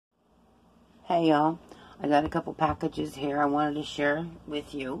Hey y'all, I got a couple packages here I wanted to share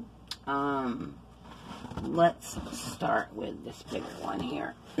with you. Let's start with this bigger one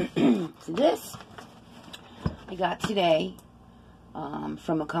here. So this I got today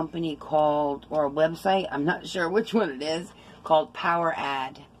from a company called, or a website, I'm not sure which one it is, called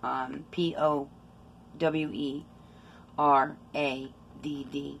PowerAdd, P-O-W-E-R-A-D-D.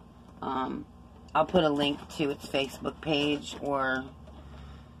 I'll put a link to its Facebook page or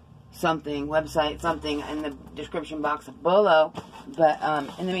something, website, something in the description box below. But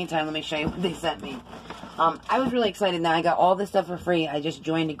in the meantime, let me show you what they sent me. I was really excited. Now I got all this stuff for free. I just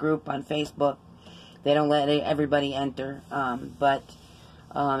joined a group on Facebook. They don't let everybody enter, but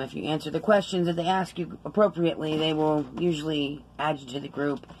if you answer the questions that they ask you appropriately, they will usually add you to the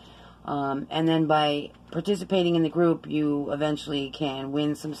group. And then by participating in the group, you eventually can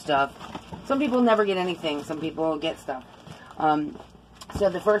win some stuff. Some people never get anything. Some people get stuff. So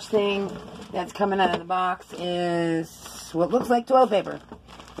the first thing that's coming out of the box is what looks like toilet paper.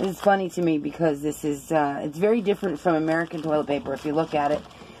 This is funny to me because this is, it's very different from American toilet paper. If you look at it,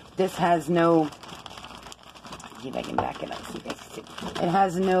 this has no, see if I can back it up. So you guys see. It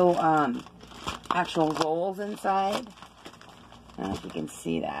has no actual rolls inside. I don't know if you can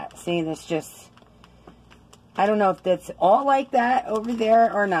see that. See, this just, I don't know if that's all like that over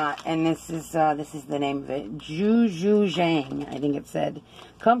there or not. And this is the name of it. Zhang, I think it said.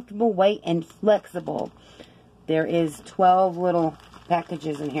 Comfortable, white, and flexible. There is 12 little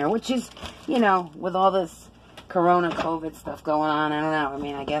packages in here, which is, you know, with all this Corona COVID stuff going on, I don't know. I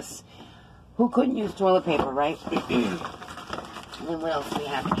mean, I guess, who couldn't use toilet paper, right? And then what else do we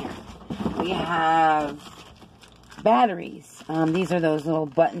have in here? We have batteries. These are those little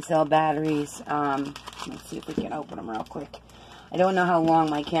button cell batteries. Let's see if we can open them real quick. I don't know how long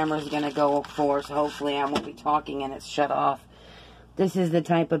my camera is going to go for, so hopefully I won't be talking and it's shut off. This is the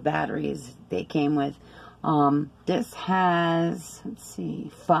type of batteries they came with. This has, let's see,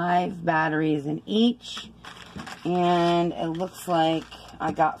 5 batteries in each. And it looks like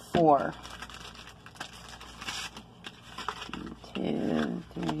I got 4. 1, 2,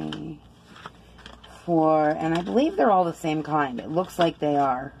 3, 4. And I believe they're all the same kind. It looks like they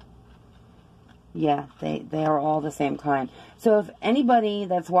are. Yeah, they are all the same kind. So if anybody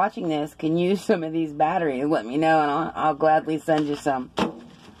that's watching this can use some of these batteries, let me know and I'll gladly send you some.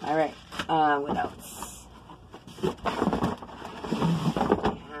 Alright, what else?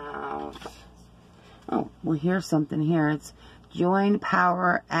 Oh, well, here's something here. It's join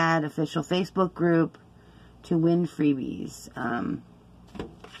PowerAdd official Facebook group to win freebies. There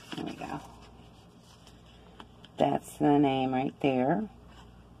we go. That's the name right there.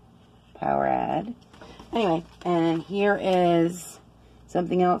 PowerAdd. Anyway, and here is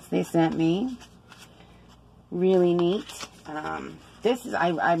something else they sent me. Really neat. This is,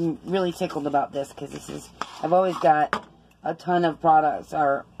 I'm really tickled about this because this is, I've always got a ton of products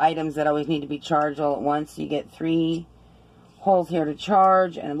or items that always need to be charged all at once. You get 3 holes here to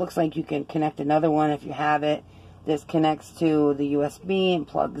charge, and it looks like you can connect another one if you have it. This connects to the USB and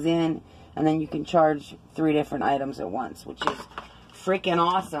plugs in, and then you can charge 3 different items at once, which is freaking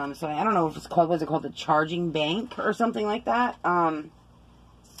awesome. So I don't know if it's called, what's it called, the charging bank or something like that.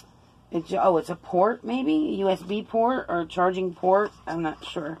 It's a port, maybe a USB port or a charging port. I'm not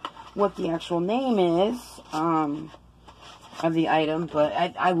sure what the actual name is of the item, but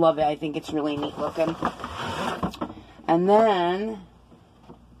I love it. I think it's really neat looking. And then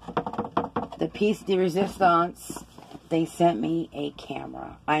the piece de resistance, they sent me a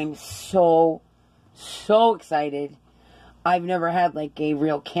camera. I'm so excited. I've never had like a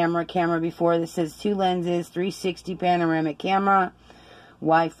real camera before. This says 2 lenses, 360 panoramic camera,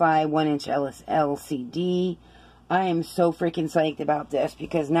 Wi-Fi, 1-inch LCD. I am so freaking psyched about this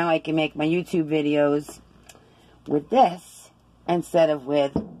because now I can make my YouTube videos with this instead of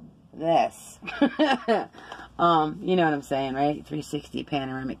with this. You know what I'm saying, right? 360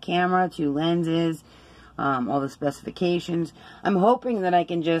 panoramic camera, 2 lenses, all the specifications. I'm hoping that I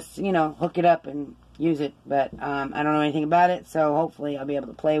can just, you know, hook it up and use it, but I don't know anything about it, so hopefully I'll be able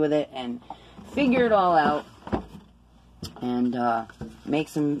to play with it and figure it all out and make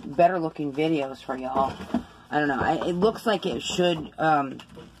some better looking videos for y'all. I don't know. It looks like it should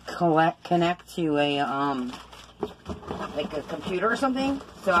connect to a like a computer or something,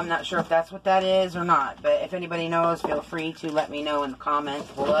 so I'm not sure if that's what that is or not, but if anybody knows, feel free to let me know in the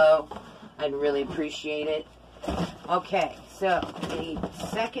comments below. I'd really appreciate it. Okay, so the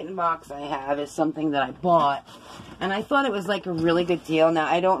second box I have is something that I bought, and I thought it was like a really good deal. Now,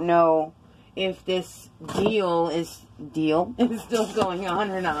 I don't know if this deal is still going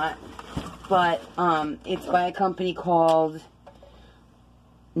on or not, but it's by a company called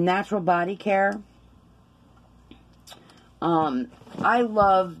natural body care. I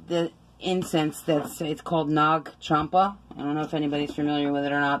love the incense it's called Nag Champa. I don't know if anybody's familiar with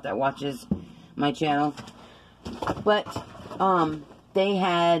it or not that watches my channel. But they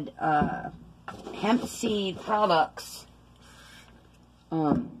had hemp seed products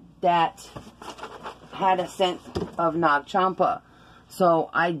that had a scent of Nag Champa. So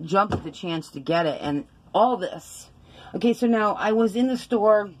I jumped at the chance to get it, and all this. Okay, so now I was in the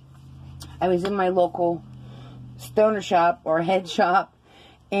store. I was in my local stoner shop or head shop,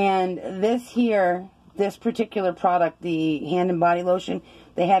 and this particular product, the hand and body lotion,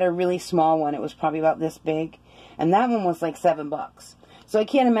 they had a really small one. It was probably about this big, and that one was like $7. So I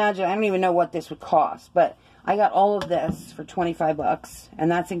can't imagine, I don't even know what this would cost, but I got all of this for $25,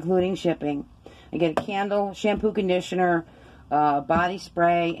 and that's including shipping. I get a candle, shampoo, conditioner, body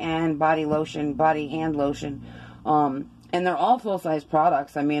spray, and body lotion, body hand lotion. And they're all full-size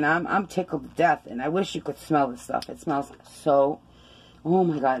products. I mean, I'm tickled to death, and I wish you could smell this stuff. It smells so, oh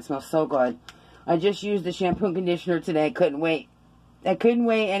my God, it smells so good. I just used the shampoo and conditioner today. I couldn't wait. I couldn't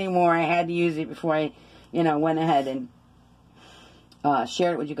wait anymore. I had to use it before I, went ahead and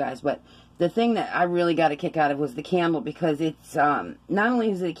shared it with you guys. But the thing that I really got a kick out of was the candle, because it's, not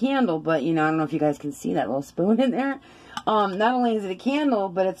only is it a candle, but, I don't know if you guys can see that little spoon in there. Not only is it a candle,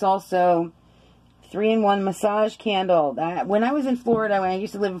 but it's also 3-in-1 massage candle. That when I was in Florida, when I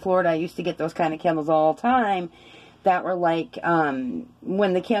used to live in Florida, I used to get those kind of candles all the time that were like,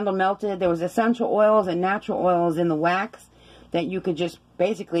 when the candle melted, there was essential oils and natural oils in the wax that you could just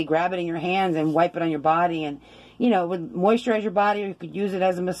basically grab it in your hands and wipe it on your body, and it would moisturize your body, or you could use it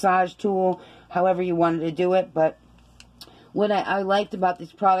as a massage tool, however you wanted to do it. But what I liked about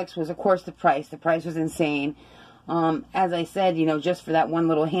these products was, of course, the price. The price was insane. As I said, just for that one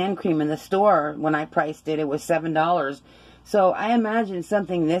little hand cream in the store, when I priced it, it was $7. So I imagine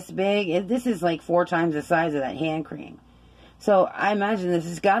something this big, this is like 4 times the size of that hand cream. So I imagine this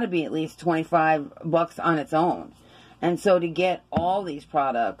has got to be at least $25 on its own. And so to get all these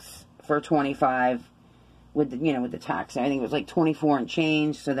products for $25 with the, with the tax, I think it was like 24 and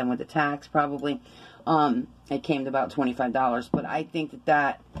change. So then with the tax, probably, it came to about $25. But I think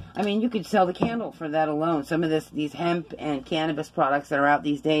that, I mean, you could sell the candle for that alone. Some of these hemp and cannabis products that are out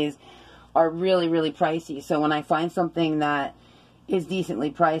these days are really, really pricey. So when I find something that is decently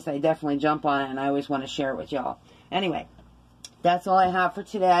priced, I definitely jump on it, and I always want to share it with y'all. Anyway, that's all I have for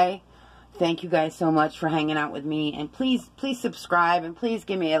today. Thank you guys so much for hanging out with me, and please subscribe, and please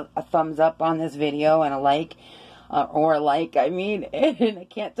give me a thumbs up on this video and a like, I mean, and I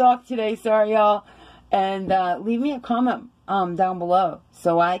can't talk today, sorry y'all, and leave me a comment down below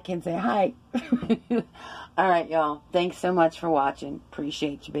so I can say hi. Alright y'all, thanks so much for watching,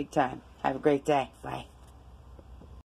 appreciate you big time, have a great day, bye.